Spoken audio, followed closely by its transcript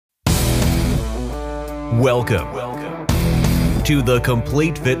Welcome to the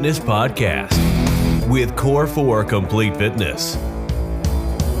Complete Fitness Podcast with Core 4 Complete Fitness.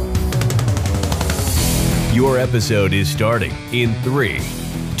 Your episode is starting in 3,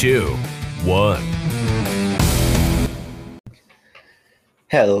 2, 1.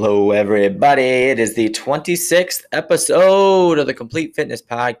 Hello, everybody. It is the 26th episode of the Complete Fitness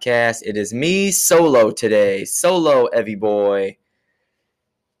Podcast. It is me solo today. Solo, Evie boy.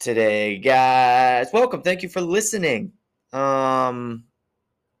 Today, guys. Welcome. Thank you for listening. Hope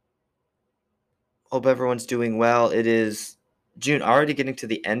everyone's doing well. It is June. Already getting to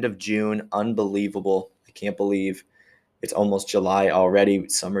the end of June. Unbelievable. I can't believe it's almost July already.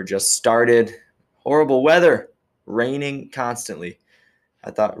 Summer just started. Horrible weather. Raining constantly. I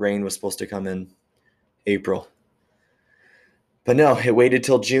thought rain was supposed to come in April. But no, it waited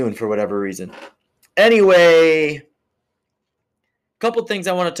till June for whatever reason. Anyway, a couple things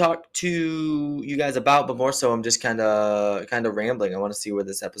I want to talk to you guys about, but more so I'm just kind of rambling. I want to see where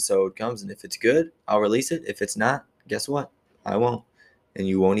this episode comes, and if it's good, I'll release it. If it's not, guess what? I won't, and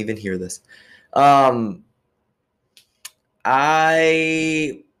you won't even hear this. All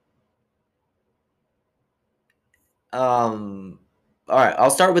right, I'll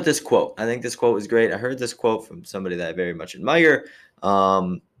start with this quote. I think this quote was great. I heard this quote from somebody that I very much admire,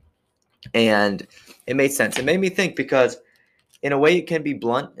 and it made sense. It made me think because in a way it can be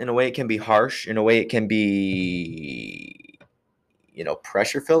blunt, in a way it can be harsh, in a way it can be,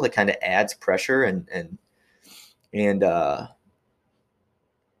 pressure-filled. It kind of adds pressure and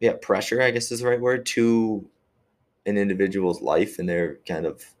pressure, I guess is the right word, to an individual's life and their kind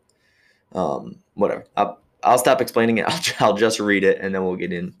of whatever. I'll stop explaining it. I'll just read it, and then we'll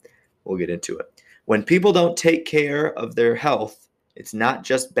get into it. When people don't take care of their health, it's not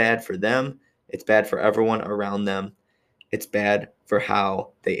just bad for them. It's bad for everyone around them. It's bad for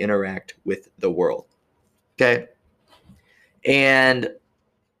how they interact with the world. Okay? And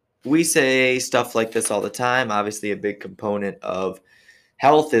we say stuff like this all the time. Obviously, a big component of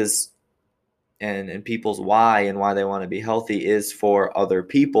health is, and people's why and why they want to be healthy is for other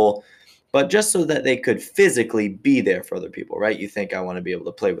people. But just so that they could physically be there for other people, right? You think, I want to be able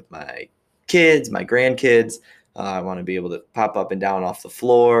to play with my kids, my grandkids. I want to be able to pop up and down off the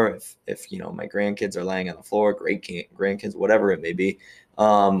floor. If my grandkids are laying on the floor, great grandkids, whatever it may be.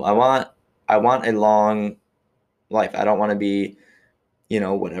 I want a long life. I don't want to be,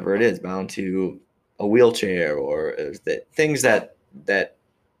 whatever it is, bound to a wheelchair or things that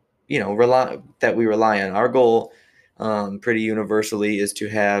we rely on. Our goal, pretty universally, is to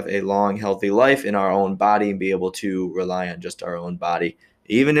have a long, healthy life in our own body and be able to rely on just our own body.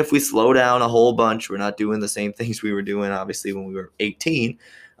 Even if we slow down a whole bunch, we're not doing the same things we were doing, obviously, when we were 18.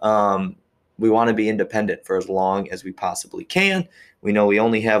 We want to be independent for as long as we possibly can. We know we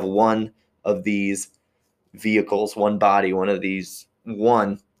only have one of these vehicles, one body,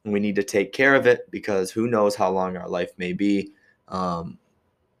 and we need to take care of it because who knows how long our life may be. But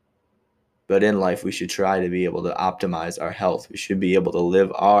in life, we should try to be able to optimize our health. We should be able to live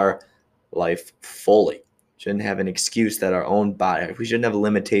our life fully. Shouldn't have an excuse that our own body, we shouldn't have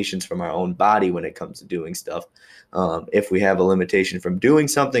limitations from our own body when it comes to doing stuff. If we have a limitation from doing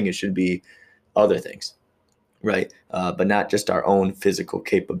something, it should be other things, right? But not just our own physical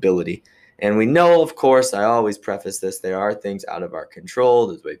capability. And we know, of course, I always preface this, there are things out of our control.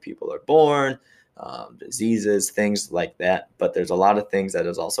 There's the way people are born. Diseases, things like that. But there's a lot of things that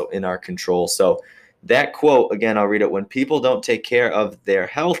is also in our control. So that quote, again, I'll read it. When people don't take care of their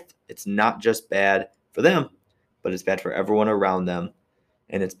health, it's not just bad for them, but it's bad for everyone around them.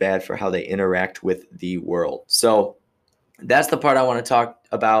 And it's bad for how they interact with the world. So that's the part I want to talk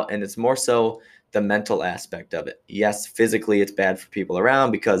about. And it's more so the mental aspect of it. Yes, physically it's bad for people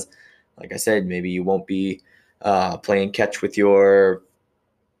around because, like I said, maybe you won't be playing catch with your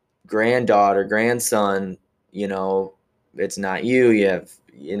granddaughter, grandson, it's not you have,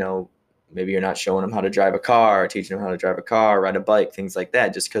 maybe you're not showing them how to drive a car, teaching them how to drive a car, ride a bike, things like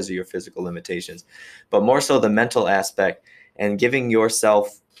that, just because of your physical limitations. But more so the mental aspect and giving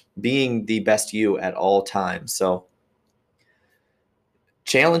yourself, being the best you at all times. So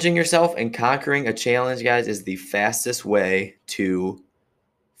challenging yourself and conquering a challenge, guys, is the fastest way to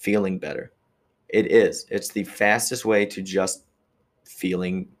feeling better. It is. It's the fastest way to just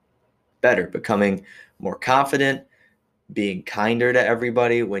feeling better, becoming more confident, being kinder to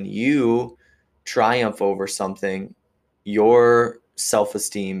everybody. When you triumph over something, your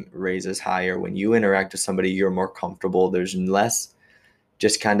self-esteem raises higher. When you interact with somebody, you're more comfortable. There's less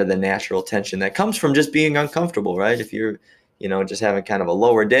just kind of the natural tension that comes from just being uncomfortable, right? If you're, just having kind of a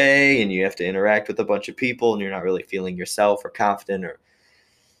lower day and you have to interact with a bunch of people and you're not really feeling yourself or confident or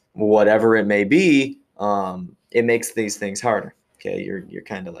whatever it may be, it makes these things harder. Okay, you're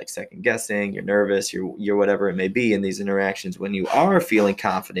kind of like second guessing, you're nervous, you're whatever it may be in these interactions. When you are feeling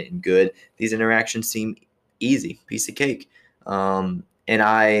confident and good, these interactions seem easy, piece of cake. And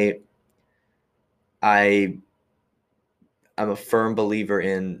I'm a firm believer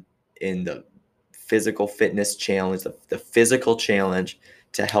in the physical fitness challenge, the physical challenge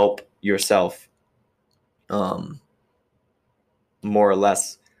to help yourself more or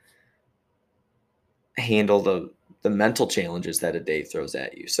less handle the mental challenges that a day throws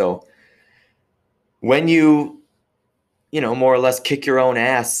at you. So when you more or less kick your own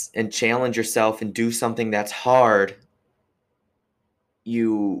ass and challenge yourself and do something that's hard,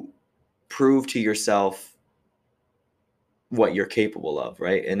 you prove to yourself what you're capable of,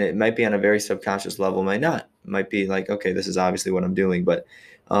 right? And it might be on a very subconscious level, might not. It might be like, okay, this is obviously what I'm doing, but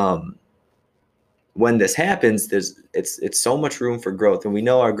when this happens, it's so much room for growth. And we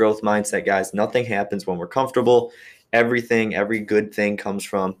know our growth mindset, guys. Nothing happens when we're comfortable. Every good thing comes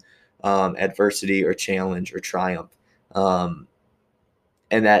from adversity or challenge or triumph. And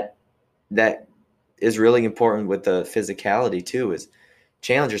that is really important with the physicality too, is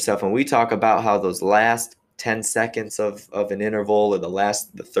challenge yourself. And we talk about how those last 10 seconds of an interval, or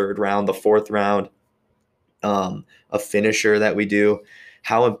the third round, the fourth round, a finisher that we do,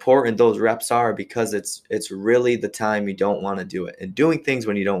 how important those reps are, because it's really the time you don't want to do it. And doing things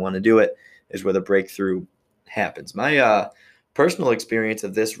when you don't want to do it is where the breakthrough happens. My personal experience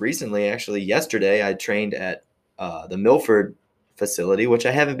of this recently, actually yesterday, I trained at the Milford facility, which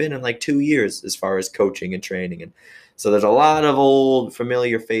I haven't been in like 2 years as far as coaching and training. And so there's a lot of old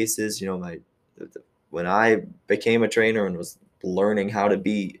familiar faces. When I became a trainer and was learning how to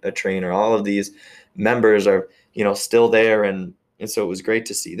be a trainer, all of these members are, still there. And so it was great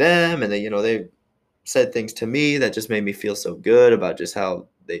to see them. And they said things to me that just made me feel so good about just how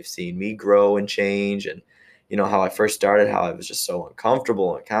they've seen me grow and change. And, how I first started, how I was just so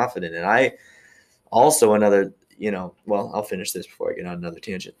uncomfortable and confident. And I also I'll finish this before I get on another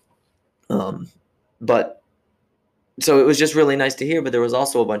tangent. But so it was just really nice to hear, but there was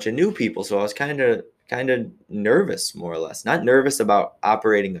also a bunch of new people. So I was kind of nervous, more or less. Not nervous about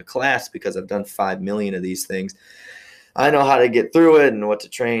operating a class, because I've done 5 million of these things. I know how to get through it and what to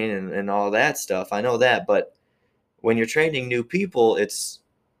train and all that stuff. I know that. But when you're training new people, it's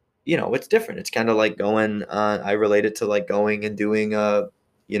different. It's kind of like going, I relate it to like going and doing a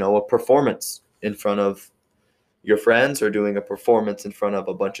performance in front of your friends, or doing a performance in front of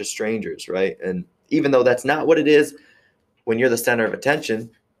a bunch of strangers, right? And even though that's not what it is, when you're the center of attention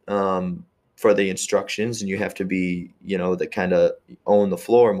for the instructions, and you have to be, the kind of own the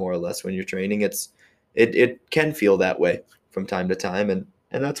floor more or less when you're training, it can feel that way from time to time, and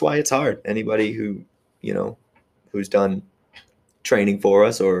that's why it's hard. Anybody who who's done training for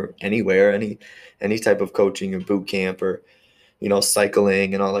us, or anywhere, any type of coaching or boot camp, or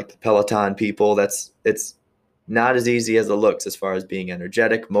cycling and all, like the Peloton people, it's not as easy as it looks, as far as being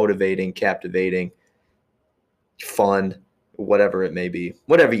energetic, motivating, captivating, fun, whatever it may be,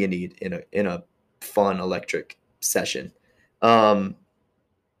 whatever you need in a fun electric session. But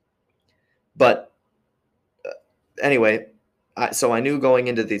anyway, so I knew going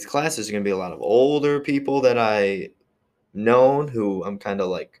into these classes are going to be a lot of older people that I known, who I'm kind of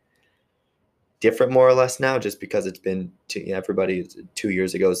like different more or less now, just because it's been everybody 2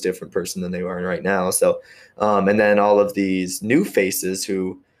 years ago is a different person than they are right now. So, and then all of these new faces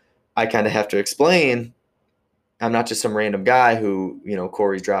who I kind of have to explain, I'm not just some random guy who,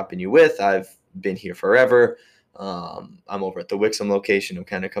 Corey's dropping you with. I've been here forever. I'm over at the Wixom location. I'm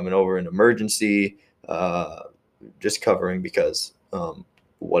kind of coming over in emergency, just covering because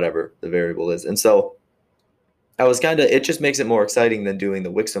whatever the variable is. And so I was it just makes it more exciting than doing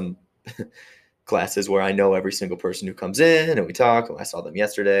the Wixom classes, where I know every single person who comes in and we talk. I saw them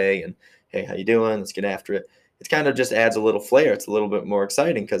yesterday, and hey, how you doing? Let's get after it. It kind of just adds a little flair. It's a little bit more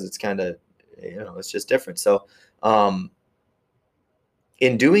exciting because it's kind of, it's just different. So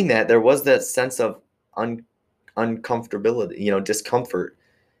in doing that, there was that sense of uncomfortability, discomfort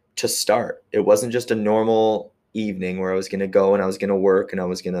to start. It wasn't just a normal evening where I was going to go and I was going to work and I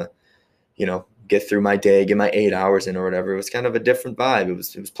was going to, get through my day, get my 8 hours in or whatever. It was kind of a different vibe.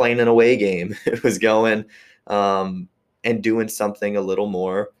 It was playing an away game. It was going and doing something a little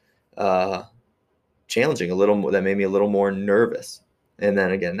more challenging, a little more, that made me a little more nervous. And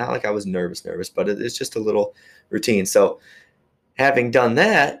then again, not like I was nervous, but it's just a little routine. So having done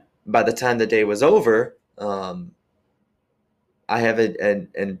that, by the time the day was over, I have it,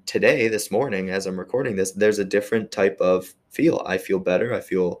 and today, this morning, as I'm recording this, there's a different type of feel. I feel better. I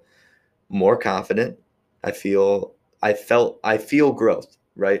feel more confident. I feel growth,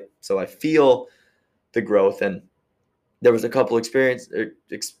 right? So I feel the growth. And there was a couple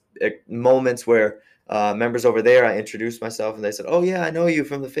moments where members over there, I introduced myself and they said, "Oh yeah, I know you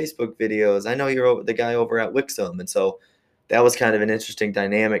from the Facebook videos. I know you're the guy over at Wixom." And so that was kind of an interesting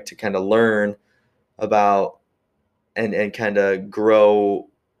dynamic to kind of learn about and kind of grow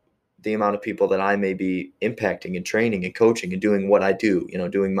the amount of people that I may be impacting and training and coaching and doing what I do,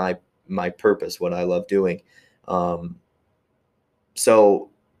 doing my purpose, what I love doing. So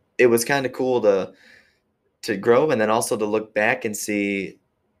it was kind of cool to grow, and then also to look back and see,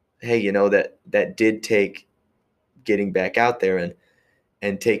 hey, that did take getting back out there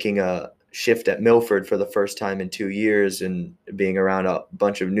and taking a shift at Milford for the first time in 2 years and being around a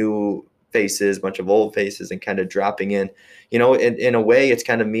bunch of new faces, bunch of old faces, and kind of dropping in a way, it's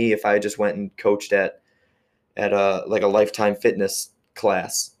kind of me if I just went and coached at a Lifetime Fitness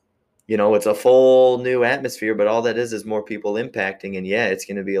class. It's a full new atmosphere, but all that is more people impacting. And yeah, it's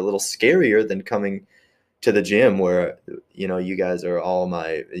going to be a little scarier than coming to the gym where, you guys are all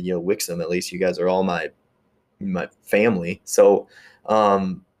my, Wixom, at least you guys are all my family. So,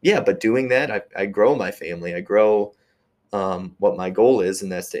 yeah, but doing that, I grow my family. I grow what my goal is,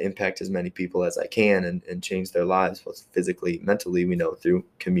 and that's to impact as many people as I can and change their lives, both physically, mentally, through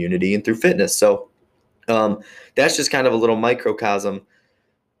community and through fitness. So that's just kind of a little microcosm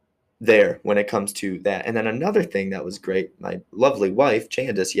there when it comes to that. And then another thing that was great, my lovely wife,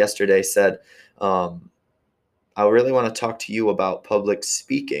 Candace, yesterday said, I really want to talk to you about public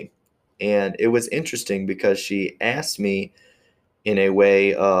speaking. And it was interesting because she asked me in a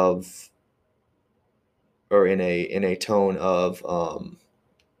way of, or in a tone of,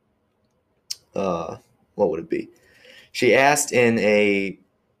 what would it be? She asked in a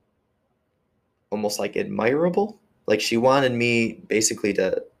almost like admirable, like she wanted me basically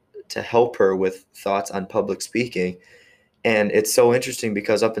to help her with thoughts on public speaking. And it's so interesting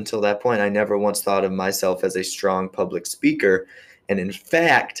because up until that point, I never once thought of myself as a strong public speaker. And in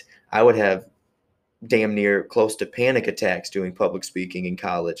fact, I would have damn near close to panic attacks doing public speaking in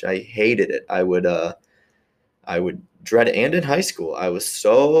college. I hated it. I would dread it. And in high school, I was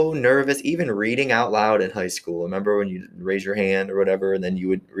so nervous, even reading out loud in high school. Remember when you raise your hand or whatever, and then you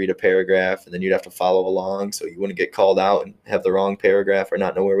would read a paragraph and then you'd have to follow along so you wouldn't get called out and have the wrong paragraph or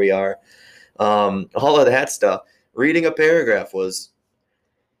not know where we are. All of that stuff. Reading a paragraph was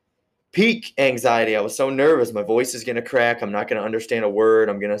peak anxiety. I was so nervous. My voice is going to crack. I'm not going to understand a word.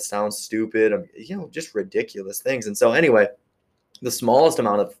 I'm going to sound stupid. Just ridiculous things. And so anyway, the smallest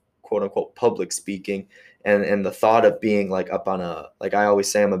amount of quote unquote public speaking and the thought of being like up on like I always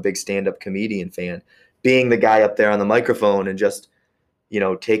say, I'm a big stand-up comedian fan, being the guy up there on the microphone and just,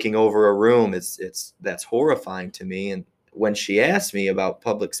 taking over a room, that's horrifying to me. And when she asked me about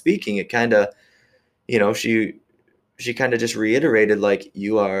public speaking, it kind of, she kind of just reiterated, like,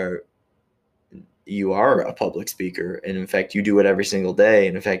 you are a public speaker. And in fact, you do it every single day.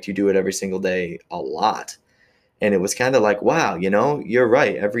 And in fact, you do it every single day a lot. And it was kind of like, wow, you're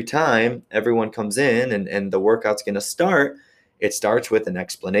right. Every time everyone comes in and the workout's going to start, it starts with an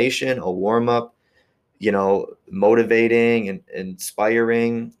explanation, a warm up, motivating and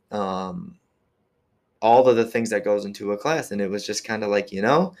inspiring, all of the things that goes into a class. And it was just kind of like,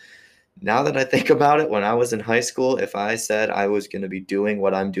 now that I think about it, when I was in high school, if I said I was going to be doing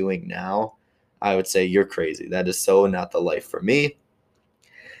what I'm doing now, I would say you're crazy. That is so not the life for me.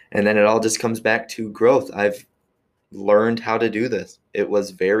 And then it all just comes back to growth. I've learned how to do this. It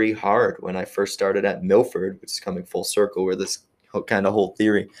was very hard when I first started at Milford, which is coming full circle where this kind of whole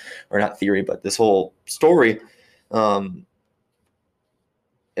theory, or not theory, but this whole story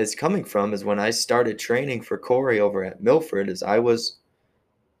is coming from, is when I started training for Corey over at Milford, is I was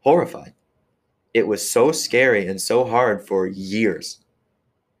horrified. It was so scary and so hard for years.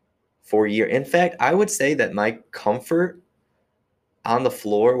 In fact, I would say that my comfort on the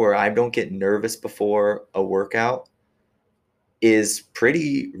floor, where I don't get nervous before a workout, is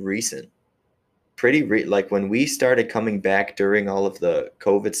pretty recent. Like when we started coming back during all of the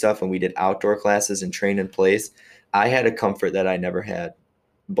COVID stuff and we did outdoor classes and train in place, I had a comfort that I never had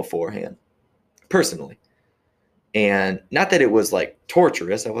beforehand, personally. And not that it was like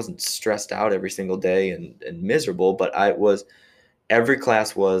torturous. I wasn't stressed out every single day and miserable, but every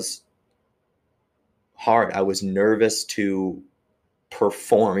class was hard. I was nervous to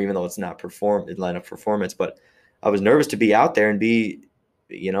perform, even though it's not in line of performance, but I was nervous to be out there and be,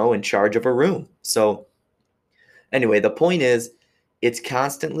 in charge of a room. So anyway, the point is, it's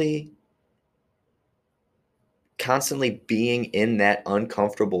constantly being in that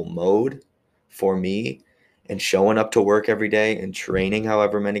uncomfortable mode for me, and showing up to work every day and training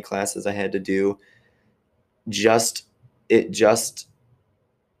however many classes I had to do. It just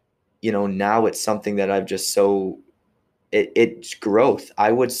now it's something that I've just it's growth.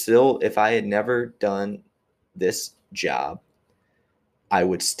 I would still, if I had never done this job, I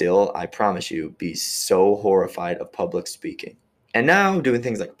would still, I promise you, be so horrified of public speaking. And now doing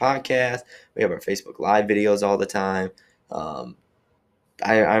things like podcasts, we have our Facebook Live videos all the time.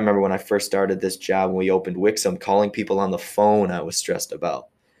 I remember when I first started this job, when we opened Wixom, calling people on the phone, I was stressed about.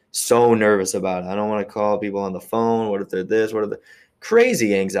 So nervous about it. I don't want to call people on the phone. What if they're this? What if they're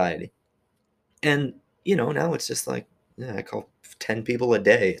crazy anxiety? And, now it's just like, yeah, I call 10 people a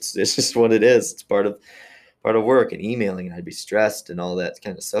day. It's just what it is. It's part of work and emailing, and I'd be stressed and all that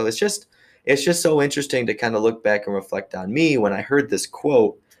kind of stuff. It's just so interesting to kind of look back and reflect on me when I heard this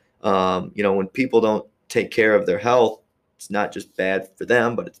quote. When people don't take care of their health, it's not just bad for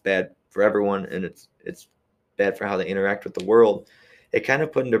them, but it's bad for everyone, and it's bad for how they interact with the world. It kind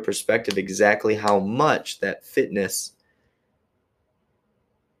of put into perspective exactly how much that fitness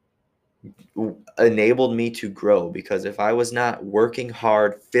enabled me to grow, because if I was not working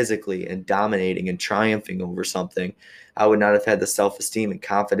hard physically and dominating and triumphing over something, I would not have had the self-esteem and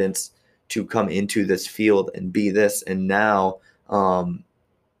confidence to come into this field and be this. And now,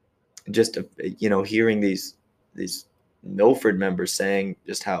 just hearing these Milford members saying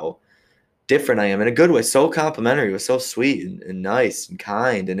just how different I am in a good way, so complimentary, it was so sweet and nice and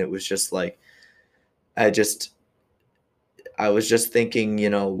kind, and it was just like I was just thinking,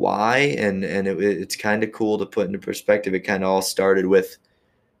 why, and it's kind of cool to put into perspective. It kind of all started with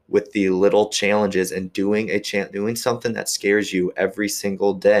the little challenges and doing something that scares you every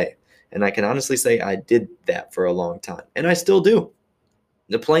single day. And I can honestly say I did that for a long time, and I still do.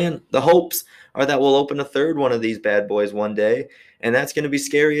 The hopes are that we'll open a third one of these bad boys one day, and that's going to be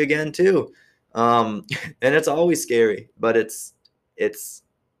scary again too. And it's always scary, but it's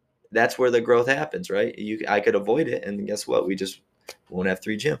that's where the growth happens, right? I could avoid it, and guess what? We just won't have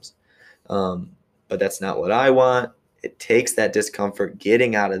 3 gyms. But that's not what I want. It takes that discomfort,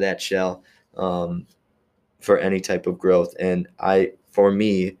 getting out of that shell, for any type of growth. And for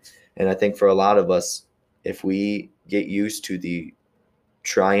me, and I think for a lot of us, if we get used to the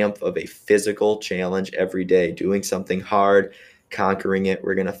triumph of a physical challenge every day, doing something hard, conquering it,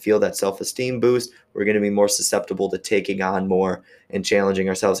 we're going to feel that self-esteem boost. We're going to be more susceptible to taking on more and challenging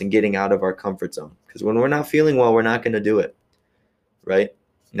ourselves and getting out of our comfort zone. Because when we're not feeling well, we're not going to do it, right?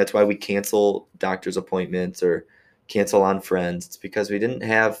 And that's why we cancel doctor's appointments or cancel on friends. It's because we didn't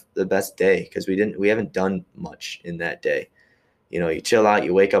have the best day, because we haven't done much in that day. You chill out,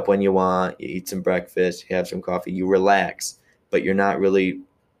 you wake up when you want, you eat some breakfast, you have some coffee, you relax, but you're not really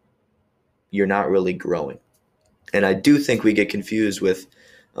growing. And I do think we get confused with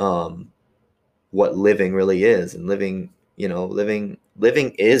what living really is. And living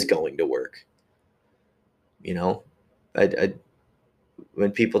is going to work.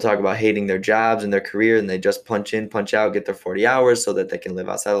 When people talk about hating their jobs and their career, and they just punch in, punch out, get their 40 hours so that they can live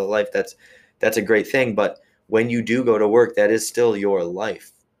outside of life, that's a great thing. But when you do go to work, that is still your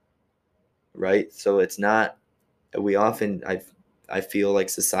life, right? So it's not. I feel like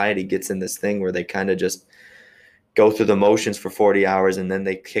society gets in this thing where they kind of just go through the motions for 40 hours, and then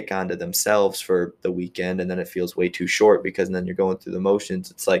they kick onto themselves for the weekend, and then it feels way too short, because then you're going through the motions.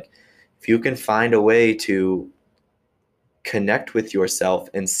 It's like, if you can find a way to connect with yourself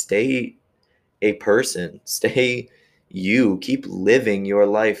and stay a person, stay you, keep living your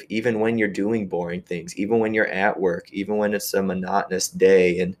life, even when you're doing boring things, even when you're at work, even when it's a monotonous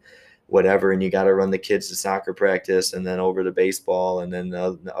day and whatever, and you got to run the kids to soccer practice and then over to baseball, and then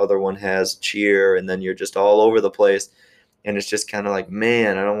the other one has cheer, and then you're just all over the place. And it's just kind of like,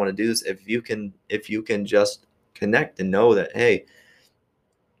 man, I don't want to do this. If you can just connect and know that, hey,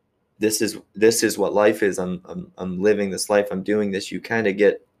 this is what life is. I'm living this life. I'm doing this. You kind of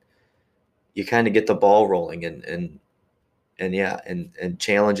get the ball rolling, and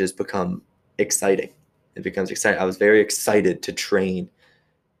challenges become exciting. It becomes exciting. I was very excited to train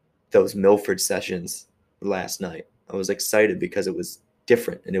those Milford sessions last night. I was excited because it was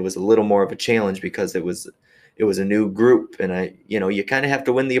different, and it was a little more of a challenge because it was a new group, and you kind of have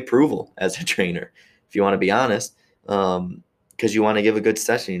to win the approval as a trainer, if you want to be honest, because you want to give a good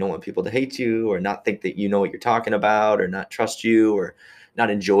session. You don't want people to hate you or not think that you know what you're talking about, or not trust you, or not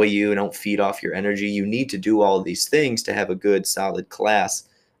enjoy you, and don't feed off your energy. You need to do all of these things to have a good, solid class,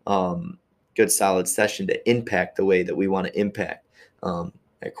 good, solid session to impact the way that we want to impact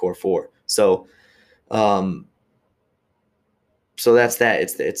at Core 4. So that's that.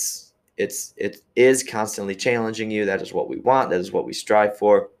 It is constantly challenging you. That is what we want. That is what we strive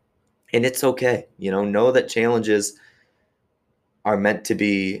for. And it's okay. Know that challenges are meant to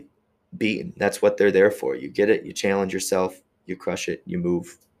be beaten. That's what they're there for. You get it, you challenge yourself, you crush it, you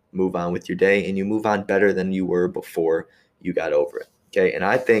move move on with your day, and you move on better than you were before you got over it. Okay. And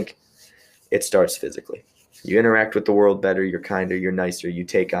I think it starts physically. You interact with the world better, you're kinder, you're nicer, you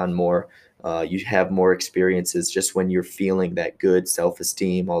take on more, you have more experiences just when you're feeling that good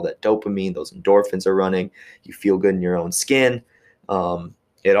self-esteem, all that dopamine, those endorphins are running, you feel good in your own skin.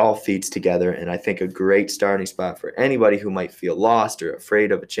 It all feeds together, and I think a great starting spot for anybody who might feel lost or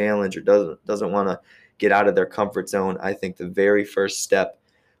afraid of a challenge or doesn't want to get out of their comfort zone, I think the very first step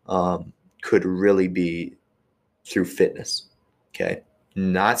could really be through fitness. Okay.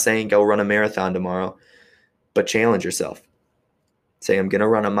 Not saying go run a marathon tomorrow, but challenge yourself. Say, I'm going to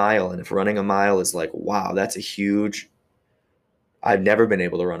run a mile. And if running a mile is like, wow, that's a huge, I've never been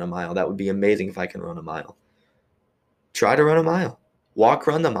able to run a mile. That would be amazing if I can run a mile. Try to run a mile.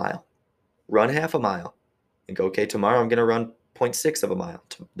 Run the mile. Run half a mile. And go, okay, tomorrow I'm going to run 0.6 of a mile.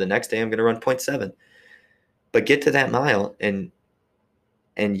 The next day I'm going to run 0.7. But get to that mile and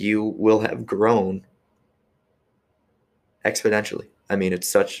you will have grown exponentially. I mean, it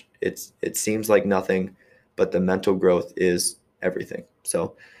seems like nothing, but the mental growth is everything.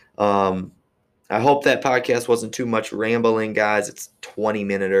 So I hope that podcast wasn't too much rambling, guys. It's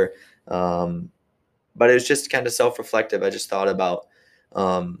 20-minuter. But it was just kind of self-reflective. I just thought about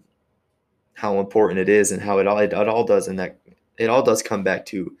how important it is and how it all does, and that it all does come back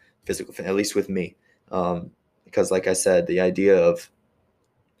to physical fitness, at least with me. Because like I said, the idea of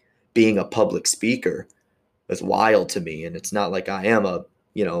being a public speaker is wild to me. And it's not like I am a,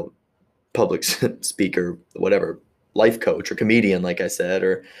 public speaker, whatever, life coach or comedian, like I said,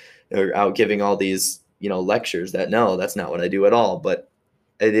 or out giving all these, lectures. That's not what I do at all. But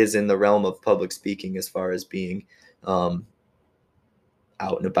it is in the realm of public speaking as far as being out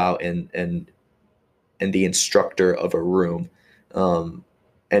and about and the instructor of a room.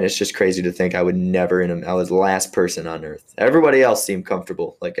 And it's just crazy to think I would never I was the last person on earth. Everybody else seemed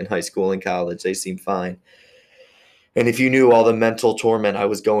comfortable, like in high school and college, they seemed fine. And if you knew all the mental torment I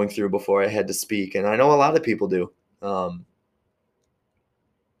was going through before I had to speak, and I know a lot of people do,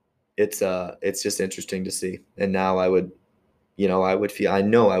 it's just interesting to see. And now I would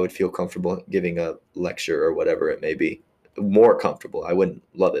feel comfortable giving a lecture or whatever it may be, more comfortable. I wouldn't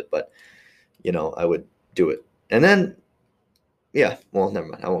love it, but I would do it. And then, yeah, well, never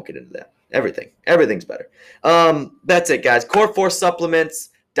mind. I won't get into that. Everything's better. That's it, guys.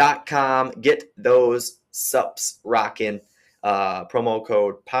 Core4supplements.com. Get those sups rocking. Promo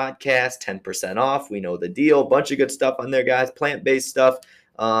code podcast, 10% off. We know the deal. Bunch of good stuff on there, guys. Plant-based stuff.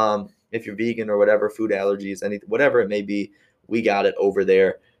 If you're vegan or whatever, food allergies, whatever it may be, we got it over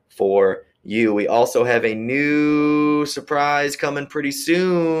there for you. We also have a new surprise coming pretty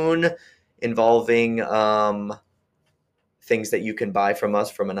soon involving things that you can buy from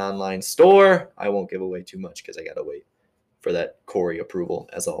us from an online store. I won't give away too much because I got to wait for that Corey approval,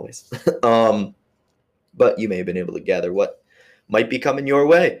 as always. But you may have been able to gather what might be coming your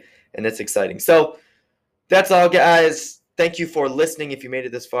way, and it's exciting. So that's all, guys. Thank you for listening. If you made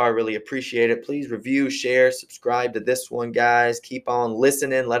it this far, I really appreciate it. Please review, share, subscribe to this one, guys. Keep on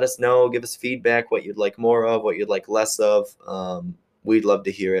listening. Let us know. Give us feedback, what you'd like more of, what you'd like less of. We'd love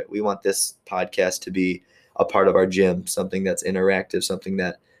to hear it. We want this podcast to be a part of our gym, something that's interactive, something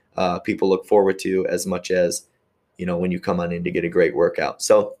that people look forward to as much as, when you come on in to get a great workout.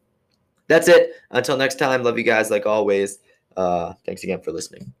 So that's it. Until next time, love you guys like always. Thanks again for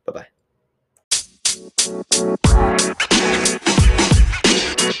listening. Bye-bye.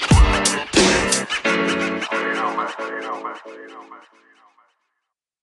 You know, man.